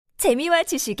재미와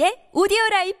지식의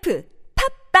오디오라이프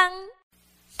팝빵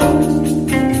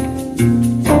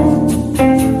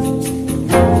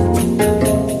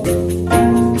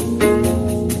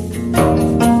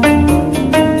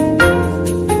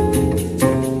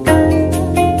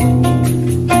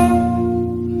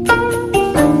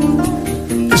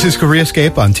This is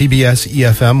Koreascape on TBS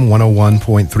EFM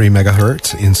 101.3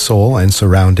 megahertz in Seoul and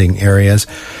surrounding areas.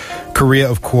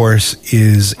 Korea, of course,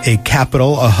 is a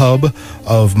capital, a hub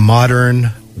of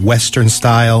modern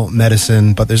Western-style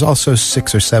medicine, but there's also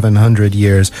 600 or 700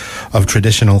 years of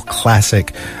traditional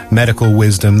classic medical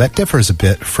wisdom that differs a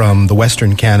bit from the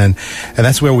Western canon, and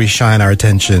that's where we shine our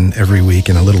attention every week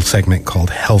in a little segment called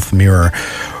Health Mirror.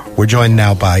 We're joined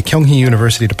now by KyungHee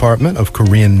University Department of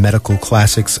Korean Medical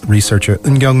Classics researcher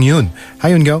Eunkyung Yoon.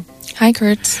 Hi, Eunkyung. Hi,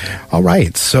 Kurt. All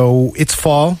right, so it's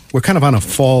fall. We're kind of on a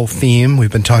fall theme.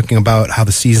 We've been talking about how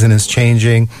the season is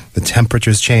changing, the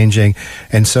temperature's changing,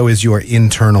 and so is your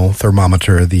internal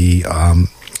thermometer, the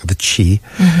chi.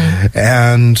 Mm-hmm.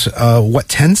 And what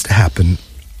tends to happen,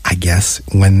 I guess,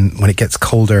 when it gets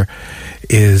colder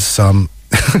is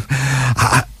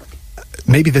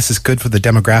maybe this is good for the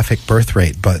demographic birth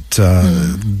rate, but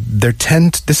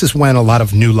this is when a lot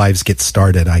of new lives get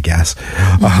started, I guess.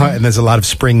 Mm-hmm. And there's a lot of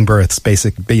spring births,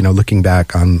 looking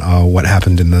back on what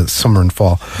happened in the summer and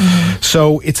fall. Mm-hmm.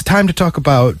 So it's time to talk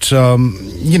about,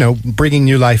 bringing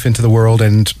new life into the world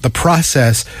and the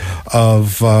process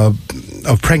of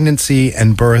pregnancy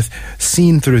and birth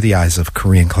seen through the eyes of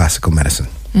Korean classical medicine.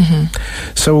 Mm-hmm.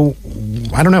 So,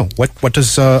 I don't know, what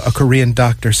does a Korean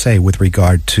doctor say with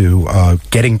regard to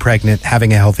getting pregnant,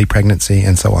 having a healthy pregnancy,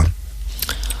 and so on?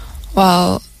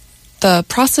 Well, the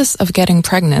process of getting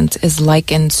pregnant is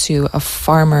likened to a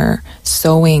farmer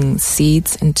sowing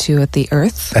seeds into the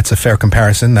earth. That's a fair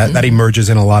comparison. That emerges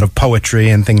in a lot of poetry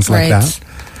and things like that.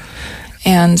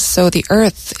 And so the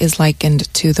earth is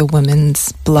likened to the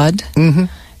woman's blood. Mm-hmm.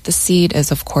 The seed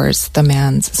is, of course, the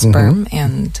man's sperm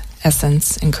and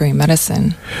essence in Korean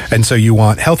medicine. And so you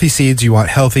want healthy seeds, you want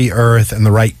healthy earth and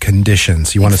the right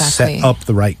conditions. You want to set up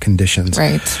the right conditions.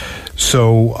 Right.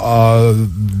 So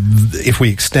if we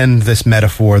extend this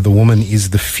metaphor, the woman is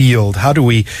the field. How do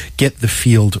we get the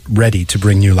field ready to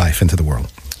bring new life into the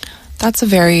world? That's a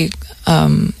very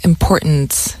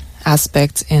important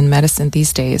aspect in medicine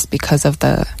these days because of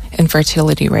the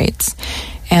infertility rates.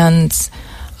 And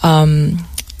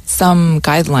some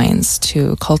guidelines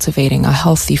to cultivating a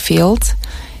healthy field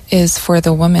is for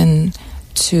the woman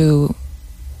to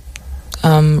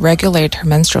regulate her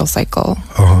menstrual cycle.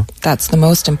 Uh-huh. That's the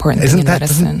most important thing in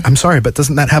medicine. I'm sorry, but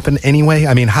doesn't that happen anyway?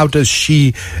 I mean, how does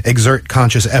she exert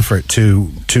conscious effort to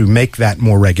make that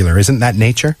more regular? Isn't that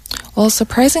nature? Well,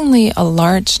 surprisingly, a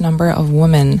large number of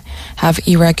women have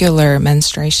irregular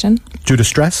menstruation. Due to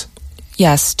stress?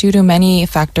 Yes, due to many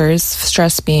factors,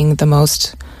 stress being the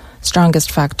strongest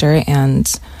factor,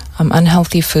 and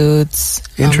unhealthy foods.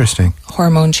 Interesting.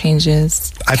 Hormone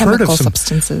changes, chemical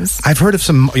substances. I've heard of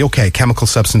some, chemical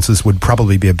substances would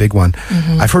probably be a big one.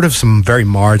 Mm-hmm. I've heard of some very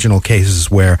marginal cases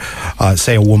where,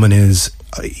 say, a woman is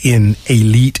in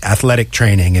elite athletic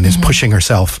training and is pushing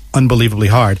herself unbelievably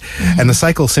hard, and the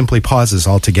cycle simply pauses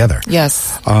altogether.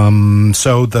 Yes.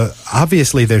 So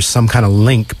obviously there's some kind of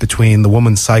link between the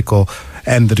woman's cycle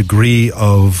and the degree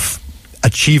of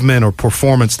achievement or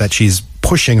performance that she's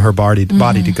pushing her body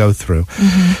to go through.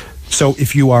 Mm-hmm. So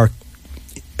if you are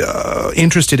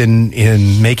interested in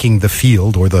making the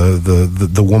field or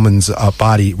the woman's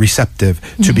body receptive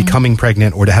to becoming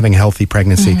pregnant or to having a healthy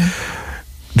pregnancy,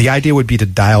 the idea would be to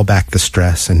dial back the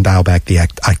stress and dial back the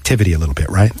activity a little bit,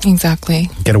 right? Exactly.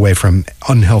 Get away from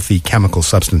unhealthy chemical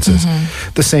substances.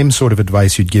 Mm-hmm. The same sort of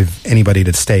advice you'd give anybody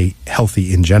to stay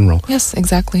healthy in general. Yes,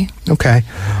 exactly. Okay.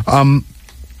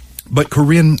 But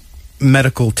Korean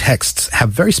medical texts have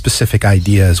very specific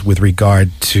ideas with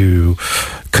regard to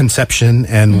conception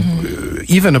and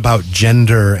even about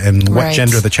gender and what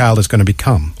gender the child is going to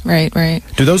become. Right, right.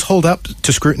 Do those hold up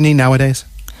to scrutiny nowadays?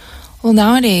 Well,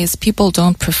 nowadays, people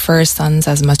don't prefer sons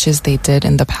as much as they did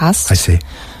in the past. I see.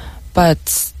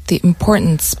 But the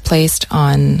importance placed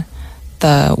on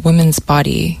the woman's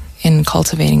body in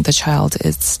cultivating the child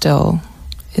is still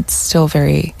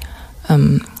very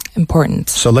important.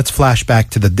 So let's flash back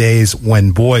to the days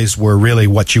when boys were really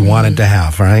what you wanted to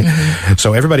have, right? Mm-hmm.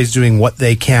 So everybody's doing what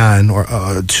they can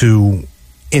to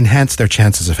enhance their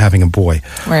chances of having a boy.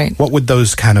 Right. What would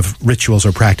those kind of rituals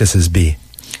or practices be?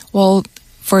 Well,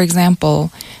 for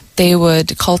example, they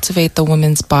would cultivate the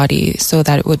woman's body so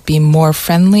that it would be more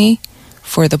friendly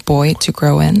for the boy to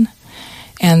grow in.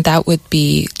 And that would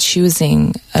be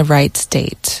choosing a right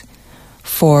date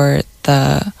for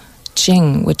the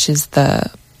Jing, which is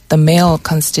the the male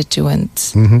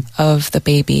constituent of the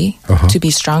baby to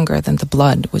be stronger than the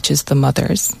blood, which is the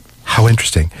mother's. How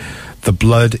interesting. The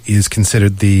blood is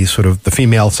considered the sort of the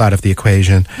female side of the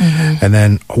equation. And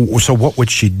then, so what would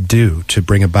she do to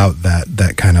bring about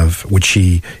that kind of, would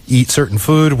she eat certain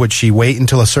food? Would she wait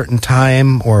until a certain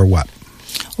time or what?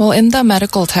 Well, in the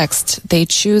medical text, they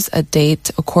choose a date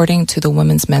according to the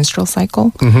woman's menstrual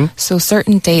cycle. So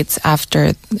certain dates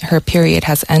after her period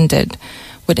has ended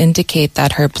would indicate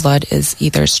that her blood is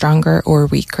either stronger or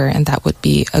weaker, and that would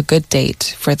be a good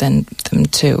date for them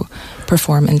to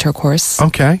perform intercourse.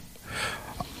 Okay.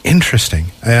 Interesting.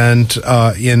 And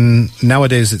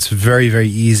nowadays, it's very, very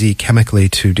easy chemically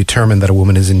to determine that a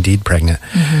woman is indeed pregnant.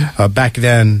 Back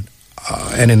then,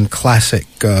 and in classic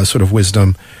sort of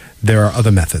wisdom, there are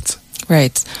other methods.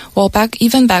 Right. Well,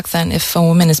 even back then, if a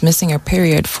woman is missing her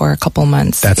period for a couple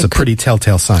months, that's a pretty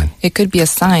telltale sign. It could be a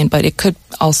sign, but it could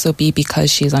also be because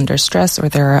she's under stress or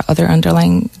there are other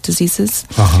underlying diseases.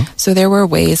 So there were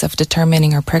ways of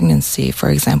determining her pregnancy. For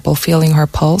example, feeling her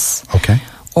pulse. Okay.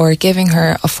 Or giving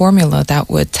her a formula that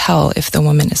would tell if the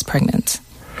woman is pregnant.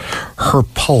 Her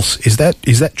pulse, is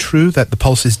that true that the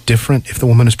pulse is different if the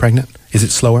woman is pregnant? Is it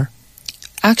slower?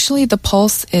 Actually, the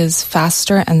pulse is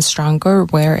faster and stronger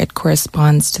where it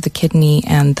corresponds to the kidney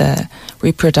and the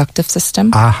reproductive system.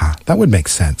 That would make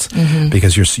sense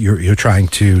because you're trying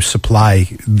to supply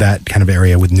that kind of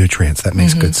area with nutrients. That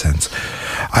makes good sense.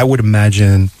 I would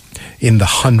imagine in the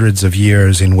hundreds of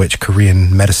years in which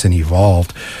Korean medicine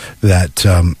evolved, that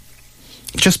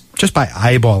just by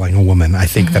eyeballing a woman, I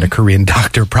think that a Korean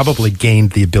doctor probably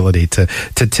gained the ability to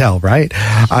tell, right?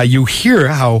 You hear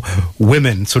how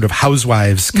women, sort of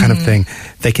housewives kind of thing,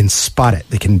 they can spot it.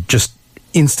 They can just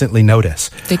instantly notice.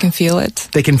 They can feel it.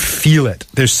 They can feel it.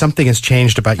 There's something has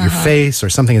changed about your face, or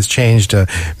something has changed.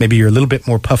 Maybe you're a little bit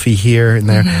more puffy here and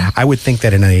there. I would think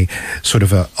that in a sort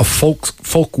of a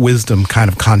folk wisdom kind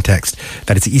of context,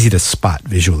 that it's easy to spot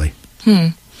visually.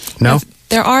 No?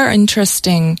 There are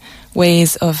interesting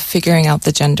ways of figuring out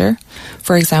the gender.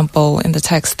 For example, in the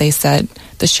text, they said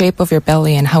the shape of your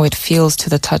belly and how it feels to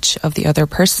the touch of the other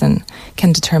person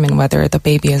can determine whether the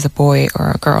baby is a boy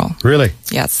or a girl. Really?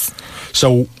 Yes.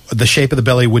 So the shape of the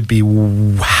belly would be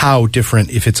how different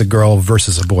if it's a girl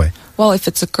versus a boy? Well, if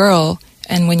it's a girl,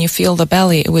 and when you feel the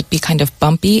belly, it would be kind of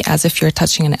bumpy, as if you're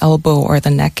touching an elbow or the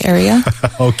neck area.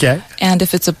 Okay. And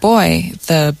if it's a boy,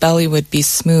 the belly would be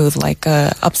smooth, like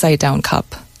a upside-down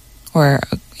cup. Or,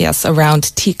 yes, a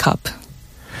round teacup.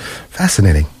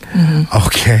 Fascinating.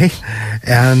 Okay.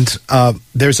 And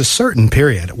there's a certain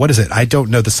period, what is it? I don't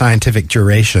know the scientific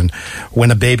duration,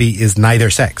 when a baby is neither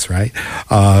sex, right?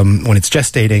 When it's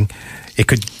gestating, it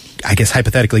could, I guess,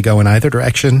 hypothetically go in either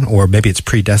direction, or maybe it's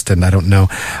predestined, I don't know.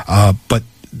 But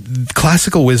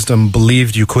classical wisdom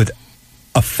believed you could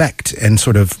affect and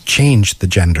sort of change the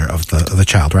gender of the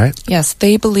child, right? Yes,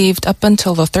 they believed up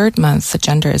until the 3rd month, the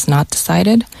gender is not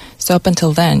decided. So up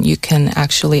until then, you can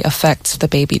actually affect the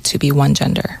baby to be one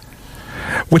gender.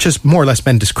 Which has more or less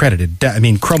been discredited. I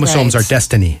mean, chromosomes are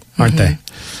destiny, aren't they?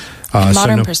 In a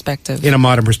modern perspective. In a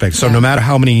modern perspective. So no matter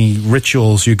how many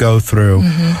rituals you go through,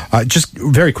 just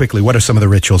very quickly, what are some of the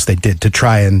rituals they did to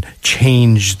try and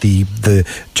change the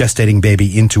gestating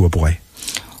baby into a boy?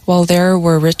 Well, there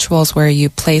were rituals where you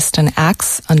placed an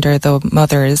axe under the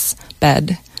mother's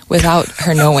bed without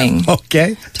her knowing.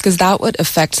 Okay. Because that would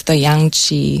affect the yang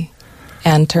qi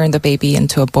and turn the baby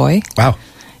into a boy. Wow.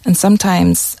 And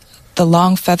sometimes the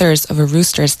long feathers of a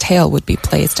rooster's tail would be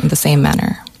placed in the same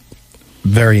manner.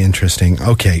 Very interesting.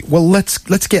 Okay, well, let's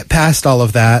get past all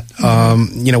of that.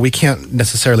 We can't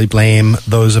necessarily blame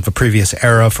those of a previous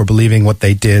era for believing what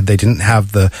they did. They didn't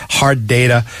have the hard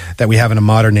data that we have in a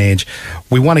modern age.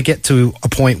 We want to get to a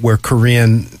point where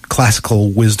Korean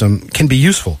classical wisdom can be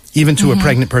useful, even to a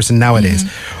pregnant person nowadays.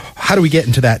 How do we get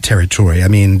into that territory? I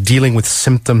mean, dealing with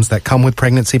symptoms that come with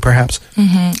pregnancy, perhaps?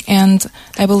 And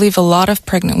I believe a lot of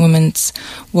pregnant women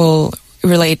will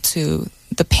relate to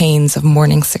the pains of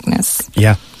morning sickness.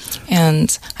 Yeah.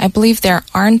 And I believe there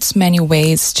aren't many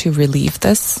ways to relieve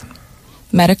this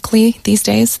medically these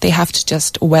days. They have to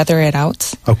just weather it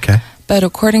out. Okay. But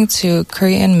according to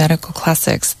Korean medical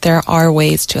classics, there are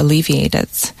ways to alleviate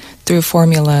it through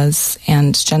formulas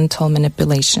and gentle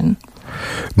manipulation.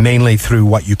 Mainly through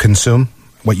what you consume,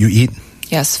 what you eat?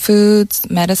 Yes, foods,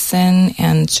 medicine,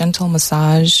 and gentle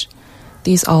massage.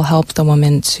 These all help the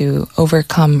woman to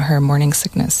overcome her morning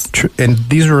sickness. True. And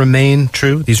these remain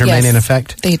true? These remain in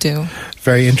effect? They do.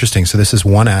 Very interesting. So this is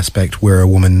one aspect where a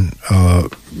woman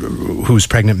who's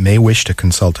pregnant may wish to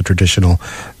consult a traditional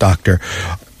doctor.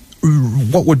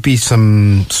 What would be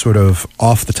some sort of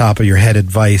off the top of your head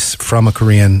advice from a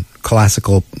Korean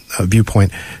classical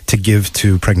viewpoint to give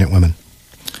to pregnant women?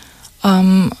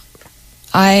 I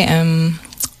am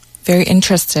very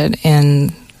interested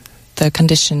in the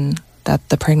condition that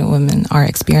the pregnant women are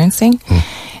experiencing.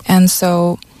 And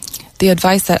so the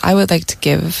advice that I would like to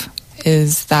give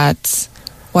is that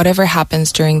whatever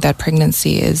happens during that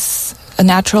pregnancy is a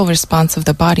natural response of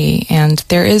the body, and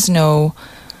there is no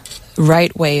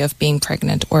right way of being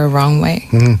pregnant or a wrong way.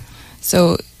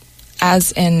 So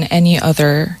as in any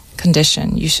other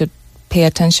condition, you should pay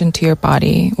attention to your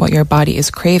body, what your body is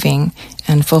craving,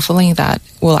 and fulfilling that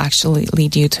will actually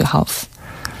lead you to health.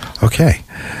 Okay.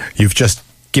 You've just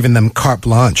given them carte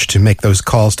blanche to make those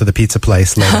calls to the pizza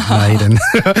place late at night.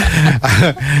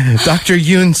 And Dr.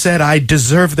 Yoon said, I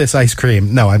deserve this ice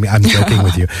cream. No, I'm joking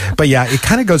with you. But yeah, it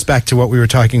kind of goes back to what we were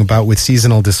talking about with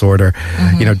seasonal disorder.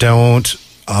 You know, don't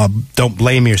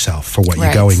blame yourself for what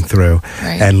you're going through,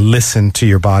 and listen to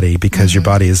your body, because your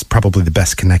body is probably the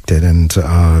best connected and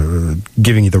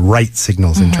giving you the right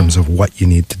signals in terms of what you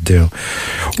need to do.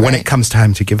 When it comes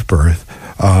time to give birth,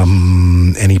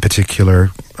 any particular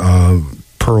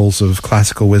pearls of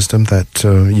classical wisdom that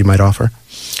you might offer?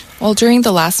 Well, during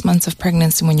the last months of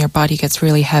pregnancy, when your body gets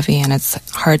really heavy and it's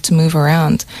hard to move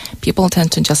around, people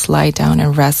tend to just lie down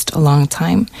and rest a long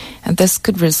time. And this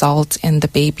could result in the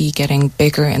baby getting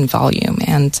bigger in volume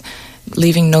and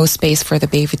leaving no space for the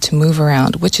baby to move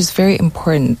around, which is very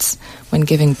important when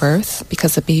giving birth,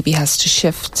 because the baby has to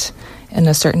shift in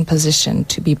a certain position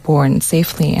to be born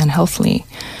safely and healthily.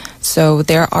 So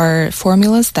there are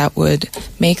formulas that would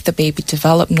make the baby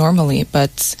develop normally,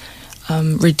 but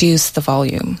reduce the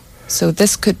volume. So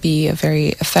this could be a very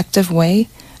effective way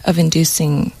of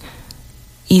inducing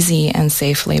easy and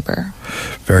safe labor.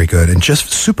 Very good. And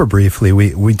just super briefly,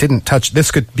 we didn't touch,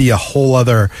 this could be a whole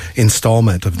other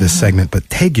installment of this segment, but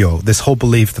Taegyo, this whole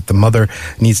belief that the mother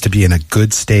needs to be in a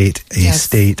good state, a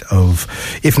state of,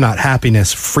 if not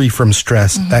happiness, free from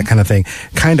stress, that kind of thing.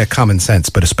 Kind of common sense,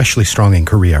 but especially strong in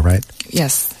Korea, right?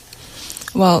 Yes.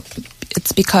 Well,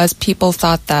 it's because people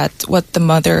thought that what the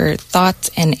mother thought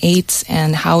and ate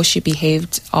and how she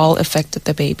behaved all affected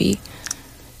the baby.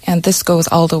 And this goes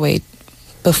all the way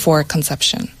before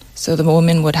conception. So the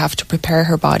woman would have to prepare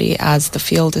her body as the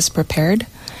field is prepared.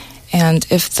 And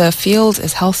if the field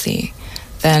is healthy,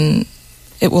 then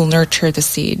it will nurture the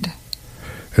seed.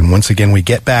 And once again, we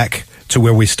get back to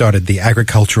where we started, the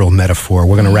agricultural metaphor.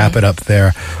 We're going to wrap it up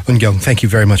there. Eunkyung, thank you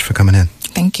very much for coming in.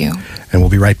 Thank you. And we'll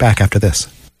be right back after this.